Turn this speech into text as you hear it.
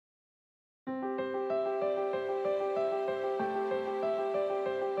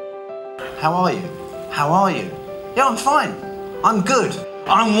How are you? How are you? Yeah, I'm fine. I'm good.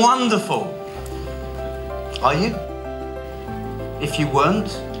 I'm wonderful. Are you? If you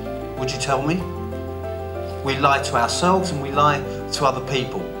weren't, would you tell me? We lie to ourselves and we lie to other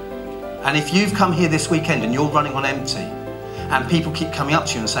people. And if you've come here this weekend and you're running on empty, and people keep coming up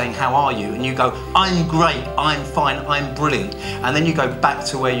to you and saying, how are you? And you go, I'm great, I'm fine, I'm brilliant. And then you go back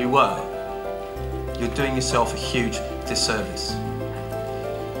to where you were. You're doing yourself a huge disservice.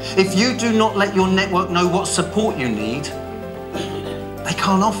 If you do not let your network know what support you need, they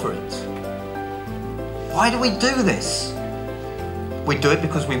can't offer it. Why do we do this? We do it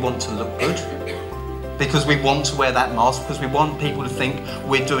because we want to look good, because we want to wear that mask, because we want people to think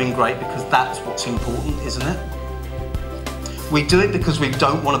we're doing great, because that's what's important, isn't it? We do it because we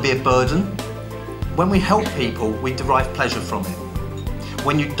don't want to be a burden. When we help people, we derive pleasure from it.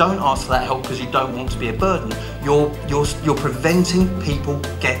 When you don't ask for that help because you don't want to be a burden, you're preventing people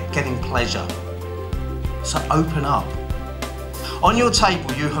getting pleasure. So open up. On your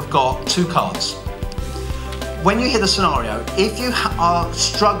table, you have got 2 cards. When you hear the scenario, if you are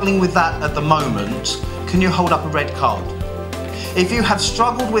struggling with that at the moment, can you hold up a red card? If you have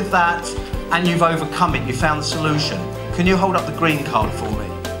struggled with that and you've overcome it, you found the solution, can you hold up the green card for me?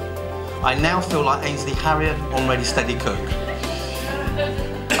 I now feel like Ainsley Harriott on Ready Steady Cook.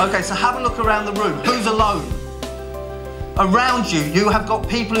 Okay, so have a look around the room. Who's alone? Around you, you have got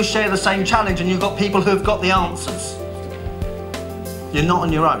people who share the same challenge and you've got people who have got the answers. You're not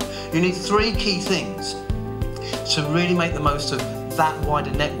on your own. You need 3 key things to really make the most of that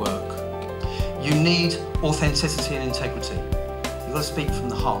wider network. You need authenticity and integrity. You've got to speak from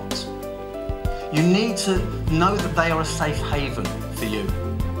the heart. You need to know that they are a safe haven for you,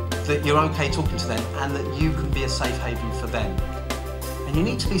 that you're okay talking to them and that you can be a safe haven for them. And you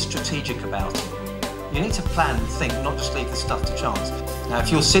need to be strategic about it. You need to plan and think, not just leave the stuff to chance. Now, if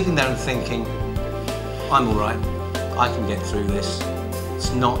you're sitting there and thinking, I'm all right, I can get through this,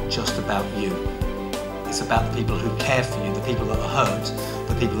 it's not just about you. It's about the people who care for you, the people that are hurt,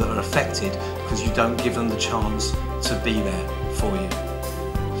 the people that are affected, because you don't give them the chance to be there for you.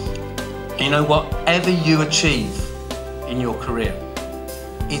 You know, whatever you achieve in your career,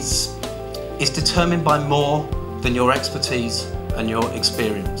 it's determined by more than your expertise and your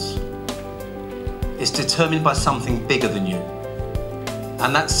experience. It's determined by something bigger than you.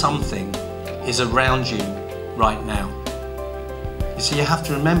 And that something is around you right now. You see, you have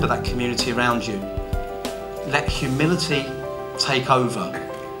to remember that community around you. Let humility take over.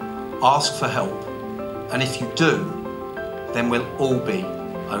 Ask for help. And if you do, then we'll all be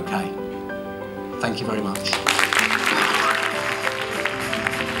okay. Thank you very much.